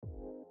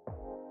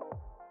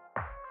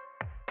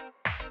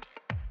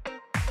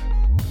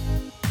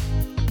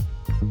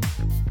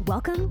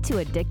Welcome to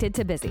Addicted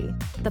to Busy,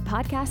 the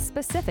podcast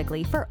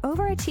specifically for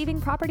overachieving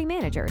property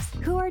managers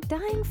who are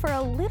dying for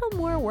a little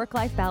more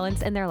work-life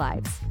balance in their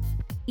lives.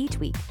 Each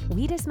week,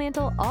 we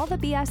dismantle all the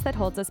BS that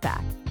holds us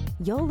back.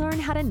 You'll learn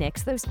how to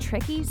nix those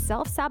tricky,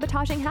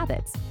 self-sabotaging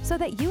habits so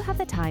that you have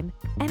the time,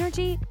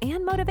 energy,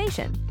 and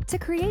motivation to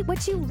create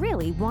what you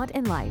really want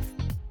in life.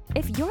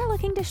 If you're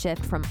looking to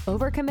shift from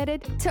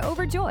overcommitted to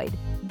overjoyed,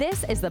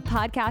 this is the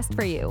podcast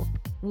for you.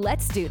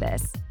 Let's do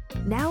this.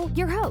 Now,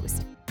 your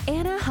host,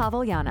 Anna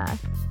Havliana.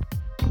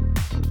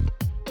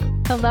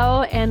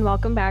 Hello, and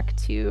welcome back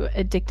to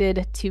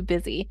Addicted to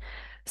Busy.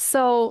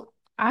 So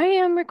I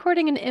am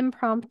recording an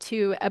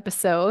impromptu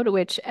episode,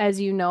 which,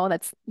 as you know,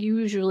 that's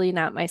usually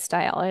not my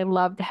style. I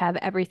love to have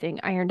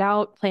everything ironed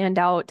out, planned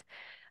out.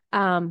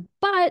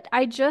 But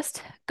I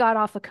just got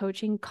off a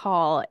coaching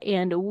call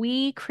and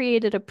we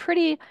created a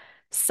pretty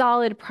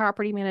solid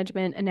property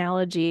management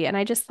analogy. And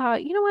I just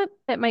thought, you know what,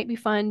 it might be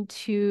fun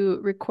to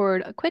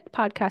record a quick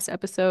podcast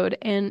episode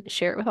and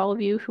share it with all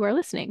of you who are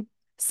listening.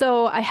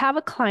 So I have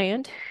a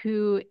client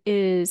who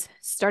is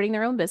starting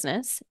their own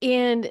business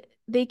and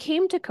they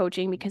came to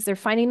coaching because they're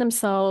finding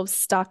themselves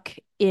stuck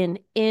in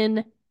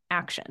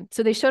inaction.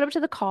 So they showed up to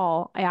the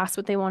call. I asked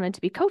what they wanted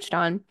to be coached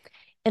on,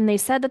 and they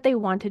said that they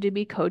wanted to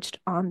be coached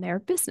on their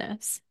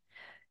business.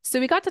 So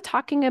we got to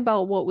talking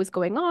about what was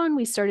going on.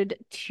 We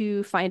started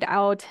to find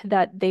out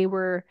that they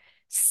were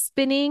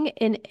spinning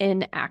in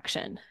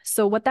inaction.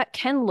 So what that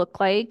can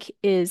look like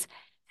is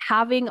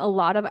having a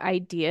lot of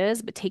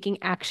ideas, but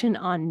taking action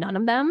on none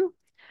of them.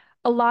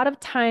 A lot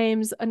of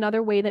times,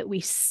 another way that we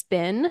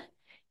spin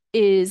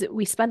is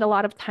we spend a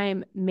lot of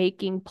time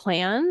making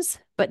plans,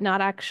 but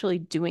not actually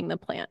doing the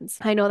plans.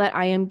 I know that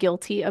I am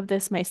guilty of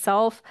this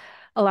myself.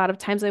 A lot of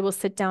times I will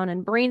sit down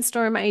and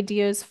brainstorm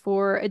ideas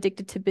for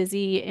Addicted to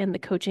Busy and the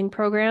coaching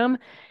program,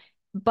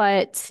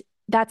 but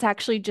that's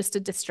actually just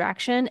a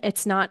distraction.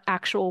 It's not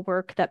actual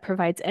work that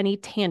provides any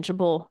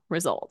tangible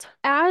result.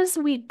 As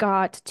we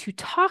got to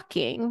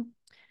talking,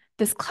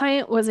 this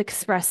client was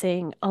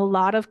expressing a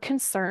lot of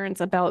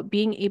concerns about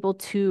being able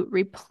to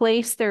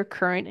replace their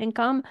current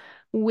income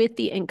with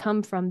the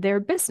income from their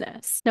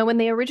business. Now, when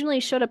they originally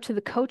showed up to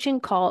the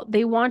coaching call,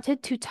 they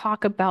wanted to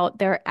talk about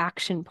their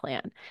action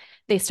plan.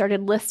 They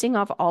started listing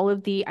off all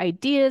of the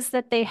ideas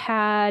that they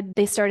had.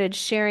 They started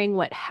sharing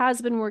what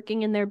has been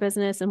working in their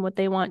business and what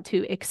they want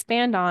to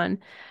expand on.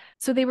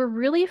 So they were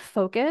really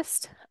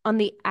focused on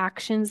the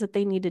actions that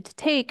they needed to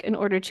take in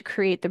order to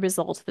create the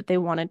results that they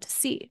wanted to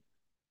see.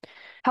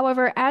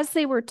 However, as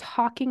they were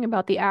talking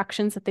about the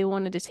actions that they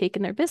wanted to take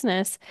in their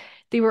business,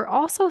 they were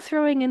also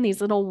throwing in these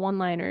little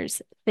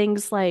one-liners,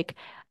 things like,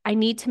 I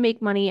need to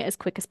make money as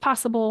quick as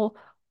possible,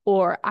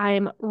 or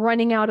I'm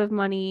running out of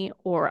money,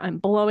 or I'm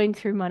blowing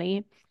through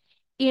money.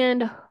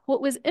 And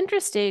what was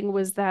interesting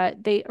was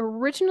that they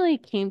originally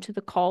came to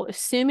the call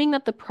assuming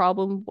that the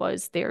problem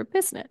was their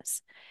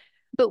business.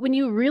 But when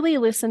you really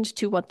listened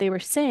to what they were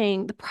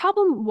saying, the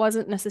problem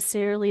wasn't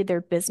necessarily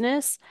their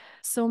business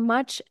so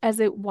much as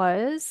it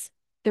was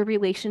their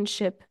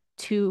relationship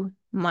to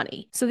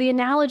money. So the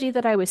analogy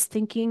that I was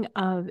thinking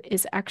of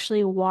is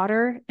actually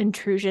water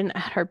intrusion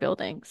at our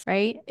buildings,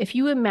 right? If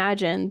you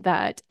imagine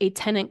that a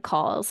tenant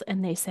calls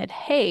and they said,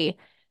 hey,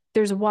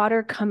 there's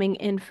water coming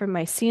in from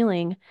my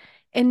ceiling.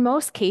 In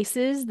most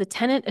cases, the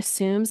tenant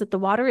assumes that the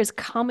water is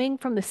coming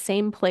from the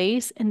same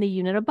place in the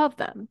unit above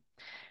them.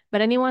 But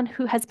anyone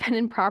who has been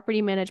in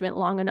property management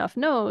long enough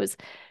knows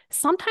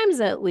sometimes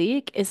that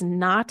leak is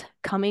not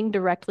coming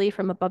directly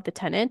from above the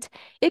tenant.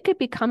 It could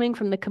be coming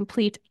from the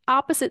complete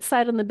opposite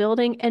side of the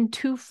building and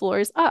 2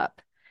 floors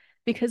up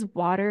because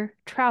water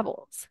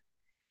travels.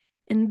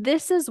 And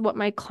this is what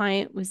my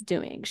client was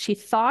doing. She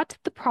thought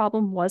the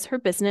problem was her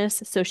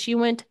business, so she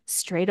went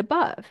straight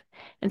above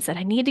and said,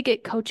 I need to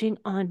get coaching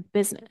on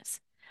business.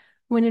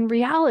 When in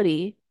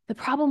reality, the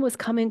problem was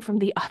coming from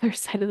the other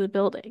side of the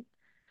building.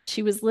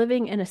 She was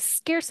living in a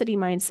scarcity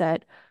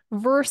mindset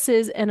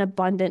versus an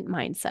abundant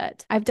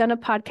mindset. I've done a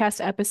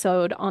podcast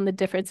episode on the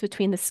difference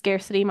between the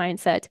scarcity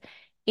mindset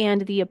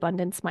and the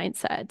abundance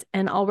mindset,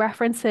 and I'll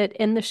reference it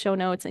in the show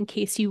notes in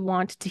case you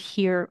want to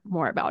hear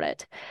more about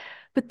it.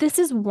 But this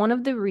is one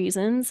of the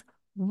reasons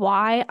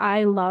why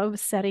I love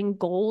setting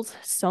goals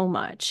so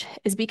much,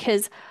 is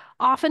because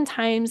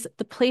oftentimes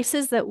the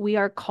places that we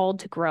are called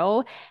to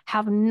grow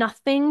have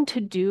nothing to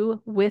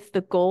do with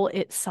the goal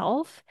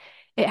itself.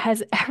 It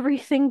has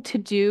everything to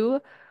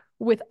do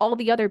with all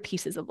the other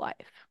pieces of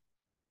life.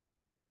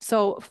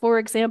 So, for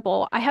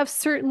example, I have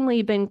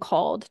certainly been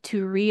called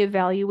to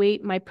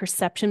reevaluate my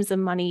perceptions of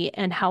money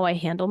and how I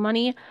handle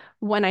money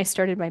when I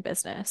started my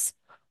business.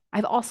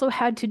 I've also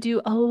had to do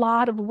a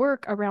lot of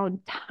work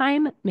around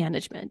time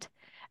management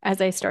as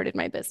I started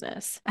my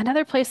business.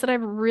 Another place that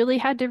I've really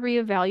had to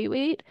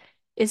reevaluate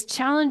is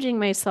challenging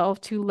myself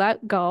to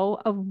let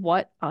go of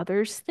what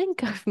others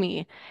think of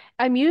me.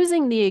 I'm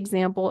using the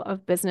example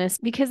of business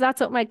because that's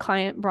what my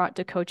client brought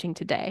to coaching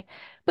today.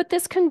 But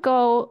this can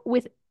go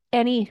with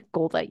any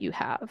goal that you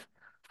have.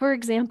 For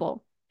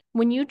example,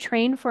 when you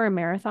train for a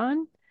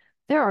marathon,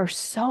 there are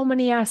so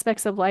many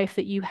aspects of life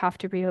that you have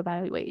to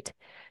reevaluate.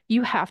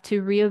 You have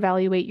to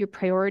reevaluate your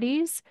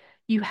priorities.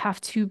 You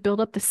have to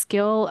build up the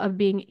skill of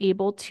being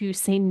able to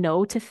say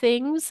no to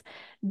things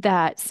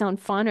that sound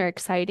fun or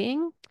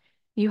exciting.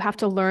 You have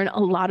to learn a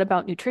lot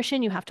about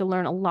nutrition. You have to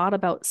learn a lot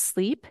about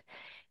sleep.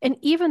 And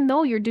even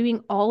though you're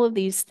doing all of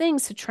these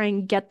things to try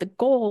and get the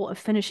goal of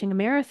finishing a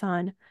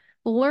marathon,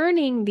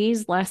 learning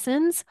these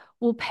lessons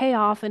will pay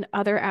off in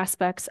other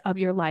aspects of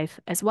your life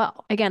as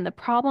well. Again, the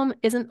problem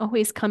isn't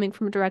always coming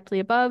from directly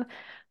above.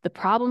 The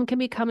problem can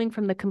be coming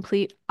from the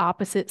complete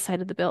opposite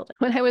side of the building.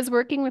 When I was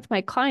working with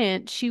my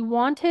client, she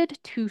wanted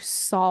to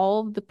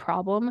solve the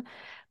problem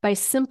by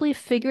simply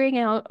figuring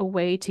out a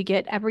way to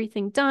get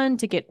everything done,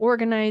 to get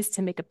organized,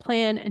 to make a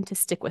plan, and to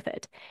stick with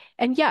it.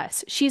 And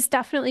yes, she's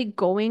definitely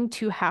going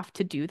to have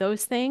to do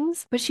those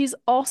things, but she's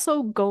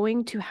also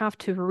going to have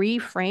to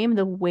reframe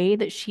the way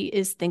that she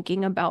is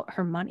thinking about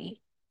her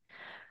money.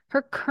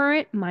 Her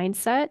current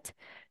mindset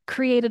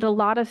created a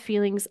lot of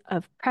feelings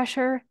of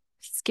pressure,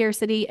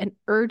 scarcity, and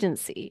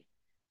urgency.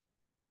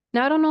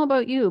 Now, I don't know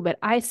about you, but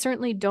I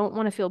certainly don't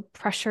want to feel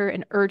pressure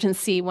and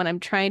urgency when I'm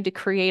trying to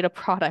create a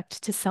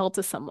product to sell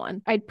to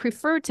someone. I'd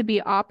prefer to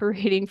be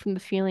operating from the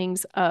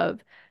feelings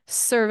of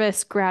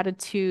service,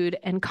 gratitude,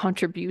 and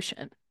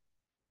contribution.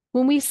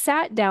 When we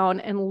sat down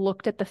and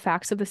looked at the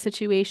facts of the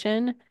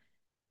situation,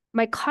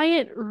 my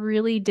client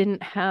really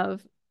didn't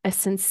have a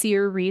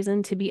sincere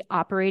reason to be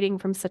operating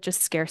from such a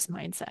scarce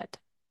mindset.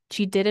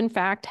 She did, in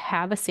fact,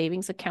 have a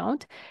savings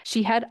account.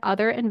 She had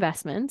other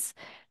investments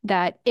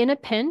that, in a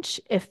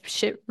pinch, if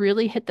shit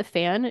really hit the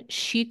fan,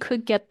 she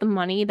could get the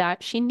money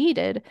that she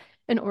needed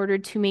in order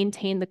to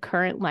maintain the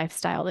current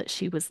lifestyle that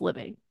she was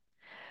living.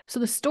 So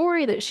the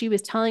story that she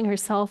was telling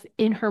herself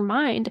in her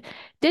mind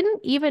didn't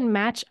even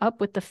match up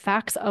with the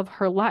facts of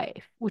her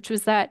life, which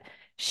was that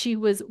she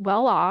was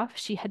well off,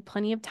 she had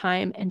plenty of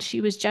time, and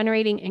she was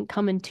generating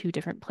income in two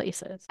different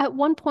places. At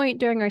one point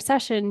during our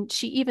session,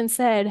 she even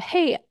said,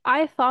 "Hey,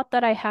 I thought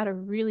that I had a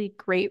really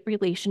great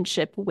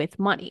relationship with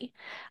money.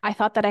 I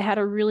thought that I had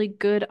a really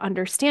good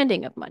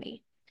understanding of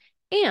money."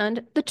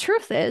 And the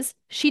truth is,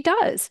 she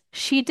does.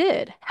 She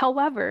did.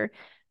 However,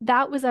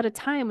 that was at a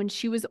time when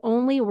she was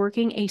only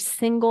working a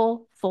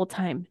single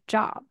full-time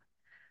job.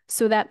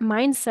 So that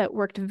mindset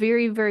worked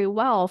very, very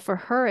well for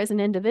her as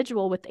an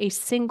individual with a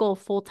single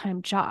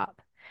full-time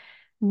job.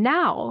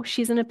 Now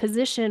she's in a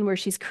position where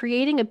she's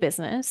creating a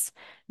business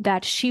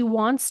that she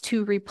wants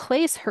to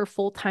replace her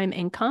full-time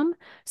income.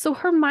 So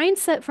her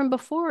mindset from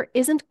before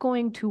isn't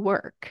going to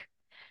work.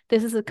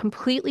 This is a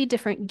completely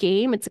different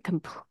game. It's a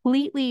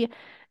completely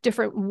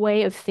different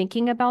way of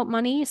thinking about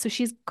money. So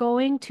she's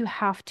going to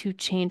have to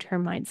change her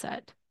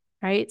mindset,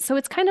 right? So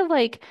it's kind of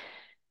like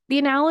the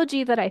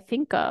analogy that I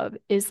think of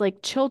is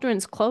like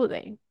children's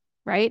clothing,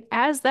 right?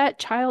 As that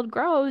child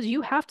grows,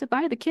 you have to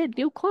buy the kid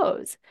new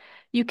clothes.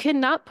 You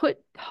cannot put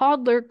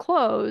toddler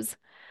clothes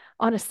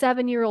on a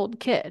 7-year-old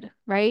kid,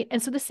 right?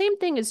 And so the same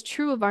thing is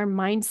true of our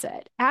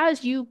mindset.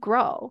 As you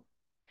grow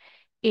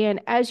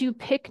and as you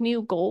pick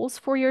new goals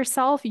for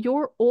yourself,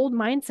 your old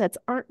mindsets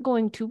aren't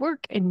going to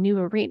work in new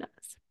arenas.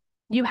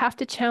 You have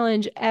to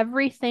challenge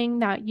everything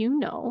that you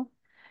know.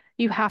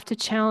 You have to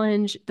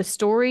challenge the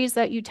stories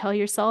that you tell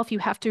yourself. You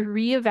have to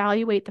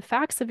reevaluate the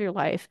facts of your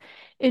life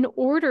in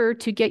order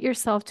to get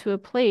yourself to a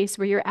place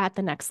where you're at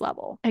the next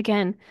level.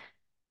 Again,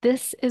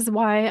 this is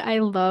why I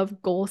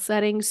love goal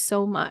setting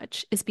so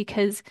much, is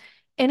because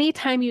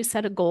anytime you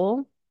set a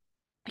goal,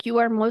 you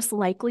are most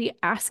likely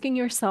asking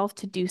yourself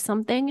to do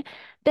something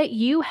that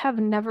you have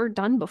never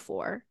done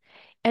before.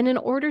 And in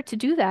order to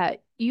do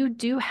that, you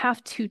do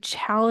have to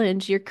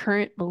challenge your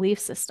current belief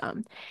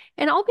system.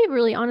 And I'll be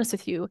really honest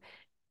with you,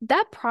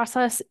 that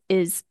process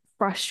is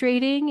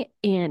frustrating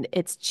and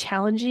it's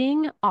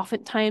challenging.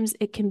 Oftentimes,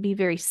 it can be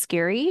very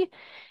scary.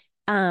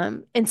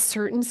 In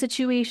certain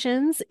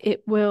situations,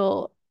 it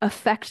will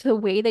affect the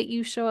way that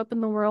you show up in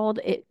the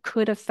world. It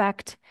could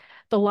affect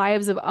the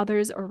lives of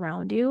others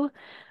around you.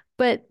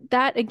 But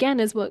that, again,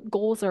 is what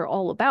goals are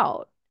all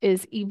about,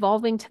 is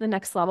evolving to the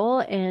next level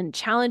and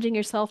challenging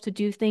yourself to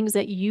do things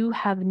that you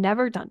have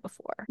never done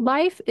before.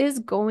 Life is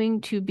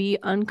going to be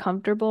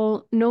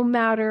uncomfortable no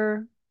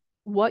matter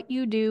what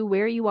you do,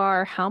 where you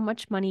are, how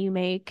much money you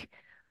make,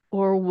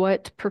 or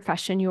what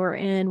profession you're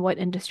in, what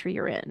industry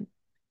you're in,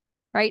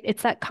 right?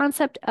 It's that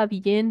concept of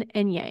yin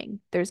and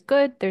yang. There's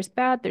good, there's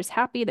bad, there's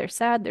happy, there's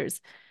sad,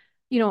 there's,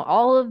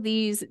 all of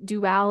these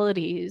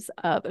dualities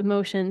of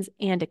emotions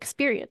and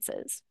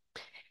experiences.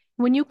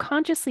 When you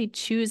consciously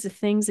choose the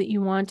things that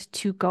you want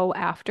to go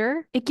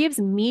after, it gives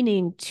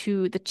meaning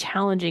to the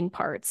challenging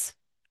parts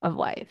of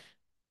life,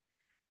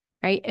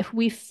 right? If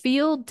we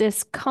feel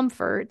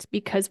discomfort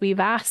because we've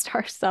asked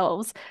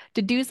ourselves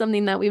to do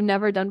something that we've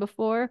never done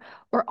before,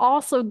 we're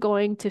also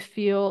going to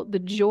feel the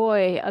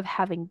joy of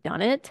having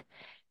done it.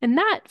 And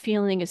that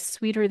feeling is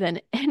sweeter than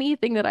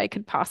anything that I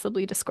could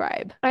possibly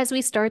describe. As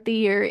we start the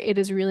year, it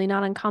is really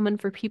not uncommon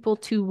for people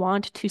to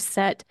want to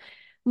set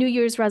New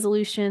Year's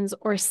resolutions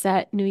or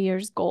set New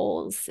Year's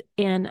goals.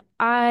 And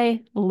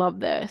I love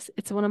this.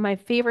 It's one of my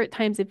favorite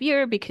times of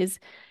year because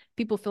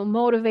People feel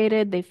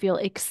motivated, they feel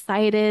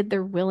excited,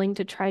 they're willing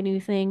to try new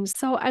things.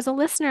 So, as a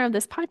listener of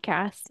this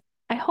podcast,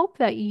 I hope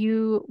that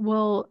you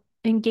will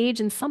engage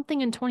in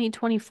something in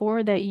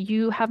 2024 that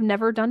you have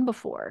never done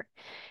before.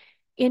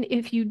 And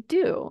if you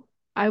do,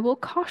 I will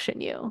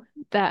caution you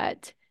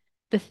that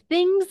the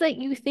things that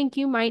you think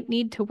you might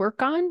need to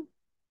work on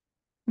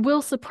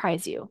will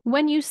surprise you.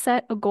 When you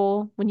set a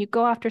goal, when you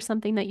go after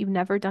something that you've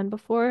never done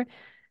before,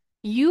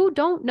 you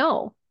don't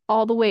know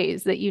all the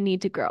ways that you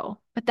need to grow.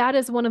 But that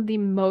is one of the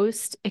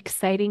most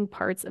exciting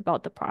parts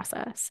about the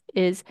process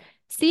is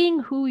seeing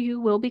who you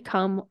will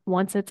become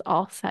once it's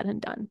all said and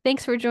done.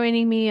 Thanks for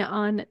joining me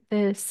on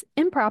this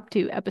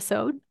impromptu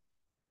episode.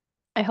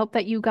 I hope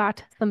that you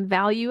got some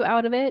value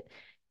out of it.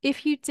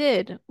 If you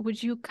did,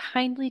 would you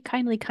kindly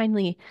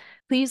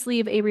please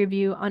leave a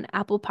review on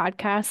Apple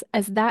Podcasts,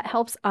 as that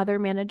helps other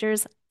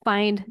managers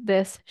find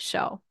this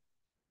show.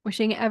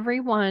 Wishing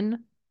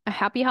everyone a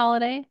happy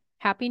holiday,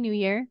 happy new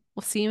year.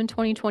 We'll see you in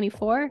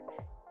 2024.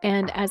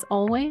 And as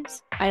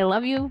always, I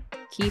love you.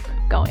 Keep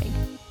going.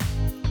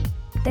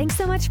 Thanks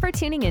so much for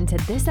tuning in to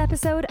this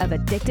episode of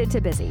Addicted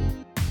to Busy.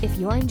 If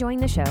you're enjoying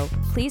the show,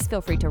 please feel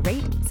free to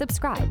rate,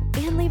 subscribe,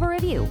 and leave a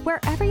review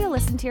wherever you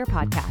listen to your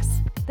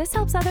podcasts. This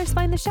helps others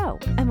find the show,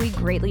 and we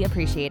greatly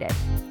appreciate it.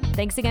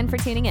 Thanks again for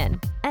tuning in,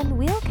 and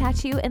we'll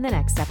catch you in the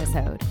next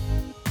episode.